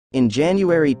In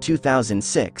January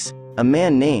 2006, a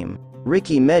man named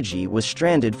Ricky Meji was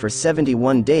stranded for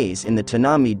 71 days in the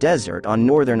Namib Desert on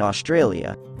northern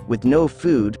Australia, with no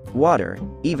food, water,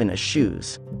 even a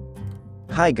shoes.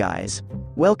 Hi guys.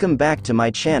 Welcome back to my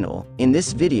channel. In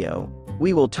this video,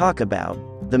 we will talk about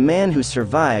the man who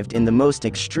survived in the most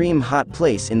extreme hot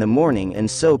place in the morning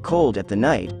and so cold at the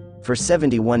night, for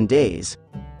 71 days.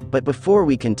 But before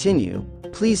we continue,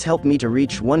 please help me to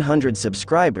reach 100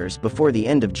 subscribers before the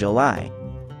end of July.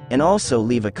 And also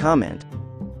leave a comment.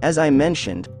 As I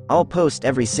mentioned, I'll post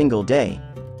every single day.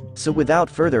 So without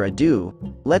further ado,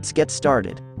 let's get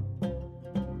started.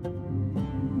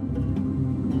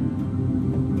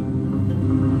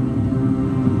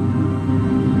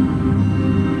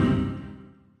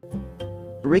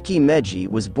 Ricky Meji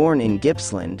was born in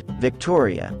Gippsland,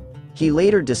 Victoria. He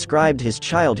later described his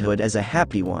childhood as a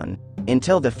happy one,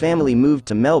 until the family moved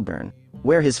to Melbourne,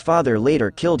 where his father later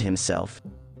killed himself.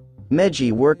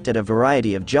 Meji worked at a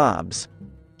variety of jobs.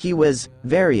 He was,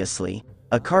 variously,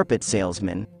 a carpet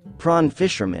salesman, prawn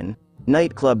fisherman,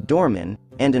 nightclub doorman,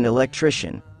 and an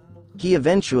electrician. He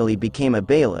eventually became a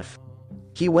bailiff.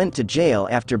 He went to jail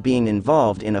after being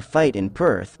involved in a fight in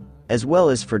Perth, as well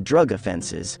as for drug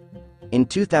offences. In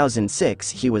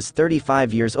 2006 he was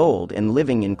 35 years old and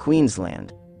living in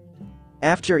Queensland.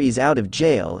 After he's out of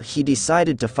jail, he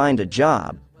decided to find a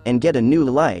job, and get a new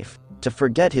life, to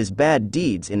forget his bad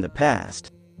deeds in the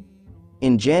past.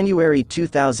 In January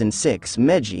 2006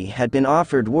 Meji had been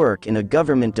offered work in a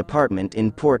government department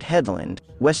in Port Hedland,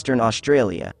 Western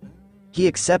Australia. He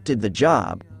accepted the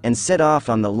job, and set off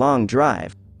on the long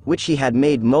drive, which he had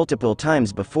made multiple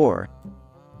times before.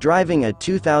 Driving a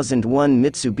 2001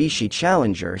 Mitsubishi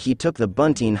Challenger, he took the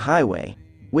Bunting Highway,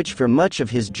 which for much of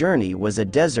his journey was a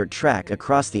desert track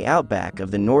across the outback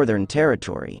of the Northern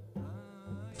Territory.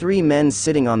 3 men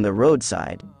sitting on the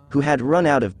roadside, who had run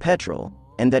out of petrol,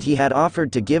 and that he had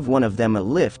offered to give one of them a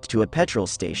lift to a petrol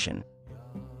station.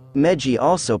 Meji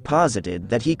also posited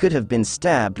that he could have been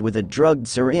stabbed with a drugged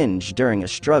syringe during a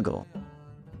struggle.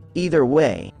 Either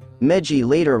way, Meji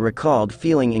later recalled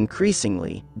feeling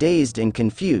increasingly dazed and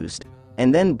confused,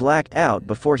 and then blacked out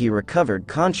before he recovered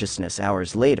consciousness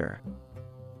hours later.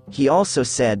 He also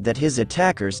said that his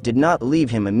attackers did not leave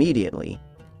him immediately.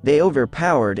 They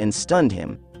overpowered and stunned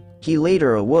him. He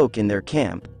later awoke in their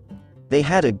camp. They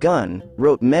had a gun,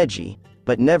 wrote Meji,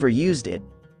 but never used it.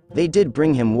 They did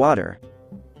bring him water.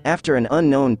 After an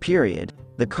unknown period,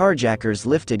 the carjackers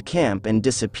lifted camp and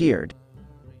disappeared.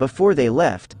 Before they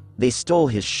left, they stole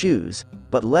his shoes,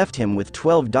 but left him with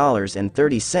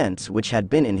 $12.30 which had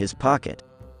been in his pocket.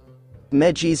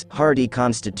 Meji's hardy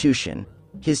constitution.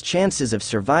 His chances of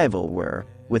survival were,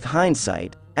 with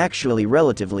hindsight, actually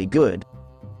relatively good.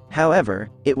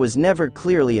 However, it was never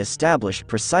clearly established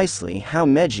precisely how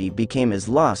Meji became as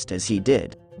lost as he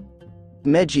did.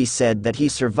 Meji said that he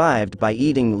survived by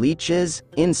eating leeches,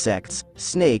 insects,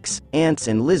 snakes, ants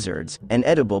and lizards, and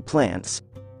edible plants.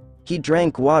 He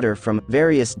drank water from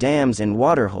various dams and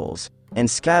waterholes, and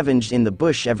scavenged in the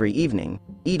bush every evening,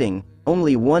 eating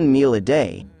only 1 meal a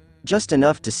day, just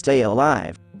enough to stay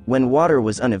alive. When water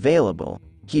was unavailable,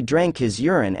 he drank his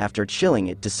urine after chilling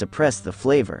it to suppress the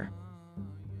flavor.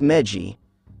 Meji,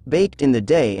 baked in the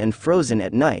day and frozen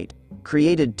at night,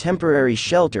 created temporary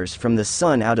shelters from the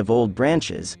sun out of old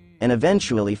branches, and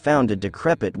eventually found a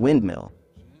decrepit windmill.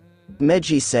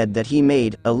 Meji said that he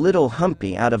made a little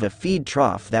humpy out of a feed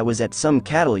trough that was at some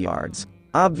cattle yards,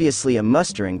 obviously a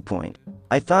mustering point.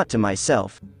 I thought to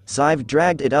myself, so I've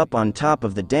dragged it up on top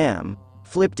of the dam,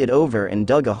 flipped it over and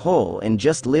dug a hole and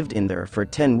just lived in there for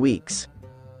 10 weeks.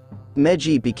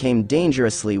 Meji became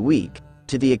dangerously weak,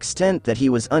 to the extent that he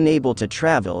was unable to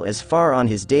travel as far on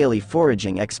his daily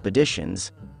foraging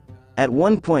expeditions. At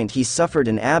one point he suffered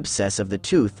an abscess of the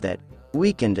tooth that,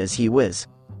 weakened as he was,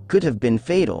 could have been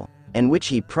fatal, and which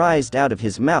he prized out of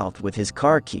his mouth with his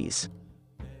car keys.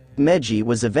 Meji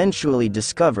was eventually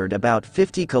discovered about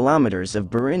 50 kilometers of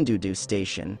Burundudu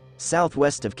Station,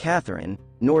 southwest of Katherine,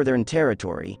 Northern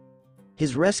Territory.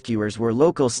 His rescuers were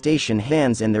local station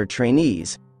hands and their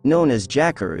trainees, known as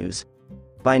jackaroos.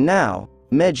 By now,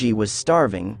 Meji was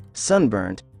starving,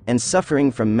 sunburnt, and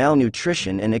suffering from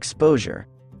malnutrition and exposure.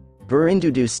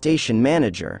 Burundudu Station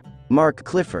manager, Mark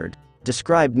Clifford,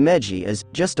 described Meji as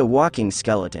just a walking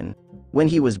skeleton when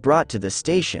he was brought to the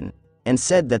station, and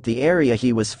said that the area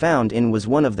he was found in was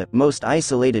one of the most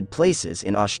isolated places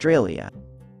in Australia.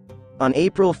 On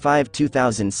April 5,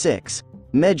 2006,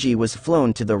 Meji was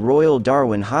flown to the Royal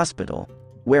Darwin Hospital,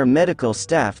 where medical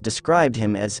staff described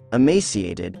him as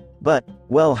emaciated, but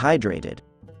well hydrated.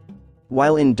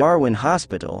 While in Darwin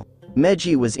Hospital,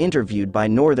 Meji was interviewed by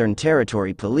Northern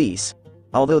Territory Police,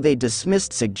 although they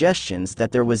dismissed suggestions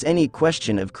that there was any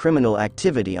question of criminal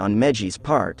activity on Meji's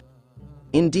part.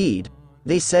 Indeed,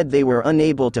 they said they were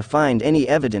unable to find any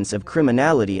evidence of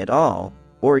criminality at all,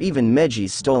 or even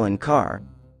Meji's stolen car.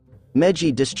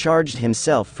 Meji discharged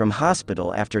himself from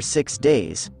hospital after 6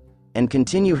 days, and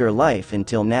continue her life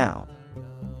until now.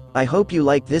 I hope you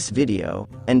like this video,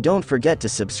 and don't forget to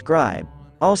subscribe,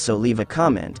 also leave a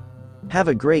comment. Have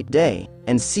a great day,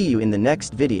 and see you in the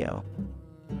next video.